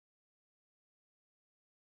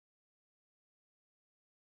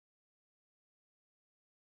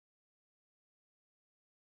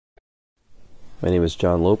My name is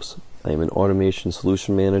John Lopes. I am an Automation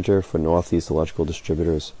Solution Manager for Northeast Electrical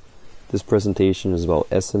Distributors. This presentation is about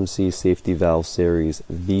SMC Safety Valve Series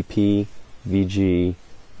VP, VG,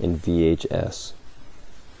 and VHS.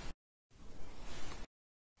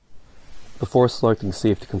 Before selecting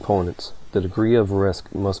safety components, the degree of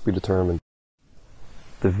risk must be determined.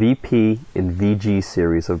 The VP and VG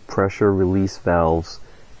series of pressure release valves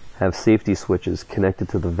have safety switches connected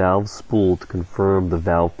to the valve spool to confirm the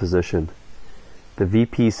valve position. The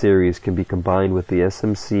VP series can be combined with the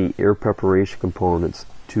SMC air preparation components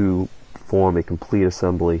to form a complete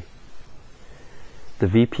assembly. The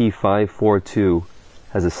VP542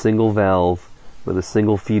 has a single valve with a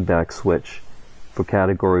single feedback switch for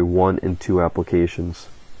category 1 and 2 applications.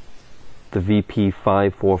 The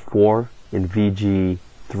VP544 and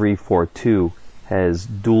VG342 has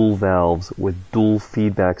dual valves with dual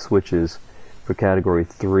feedback switches for category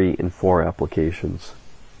 3 and 4 applications.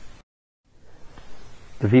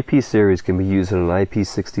 The VP series can be used in an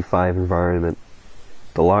IP65 environment.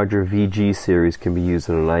 The larger VG series can be used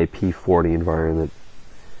in an IP40 environment.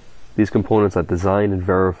 These components are designed and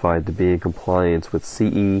verified to be in compliance with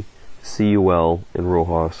CE, CUL, and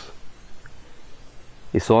RoHS.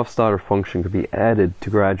 A soft starter function can be added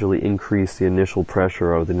to gradually increase the initial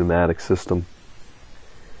pressure of the pneumatic system.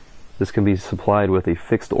 This can be supplied with a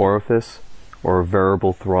fixed orifice or a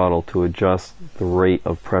variable throttle to adjust the rate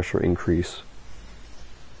of pressure increase.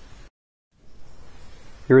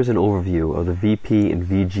 Here is an overview of the VP and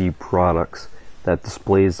VG products that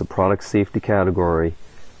displays the product safety category,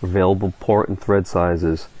 available port and thread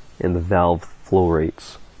sizes, and the valve flow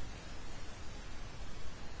rates.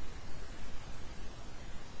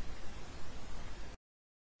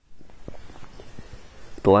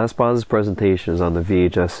 The last part of this presentation is on the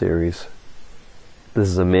VHS series. This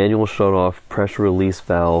is a manual shut-off pressure release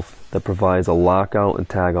valve that provides a lockout and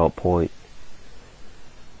tagout point.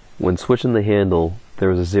 When switching the handle, there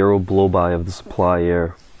is a zero blow-by of the supply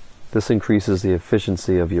air. This increases the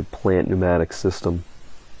efficiency of your plant pneumatic system.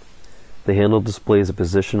 The handle displays the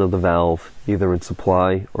position of the valve, either in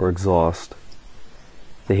supply or exhaust.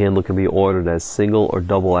 The handle can be ordered as single or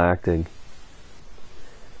double acting.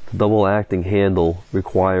 The double acting handle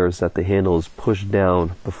requires that the handle is pushed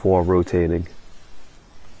down before rotating.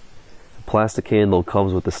 The plastic handle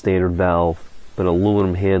comes with the standard valve, but an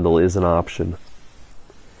aluminum handle is an option.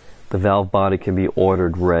 The valve body can be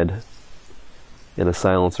ordered red, and a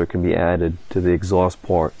silencer can be added to the exhaust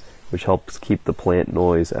port, which helps keep the plant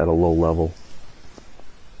noise at a low level.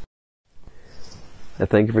 I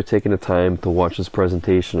thank you for taking the time to watch this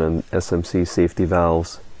presentation on SMC safety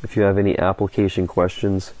valves. If you have any application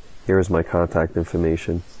questions, here is my contact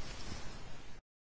information.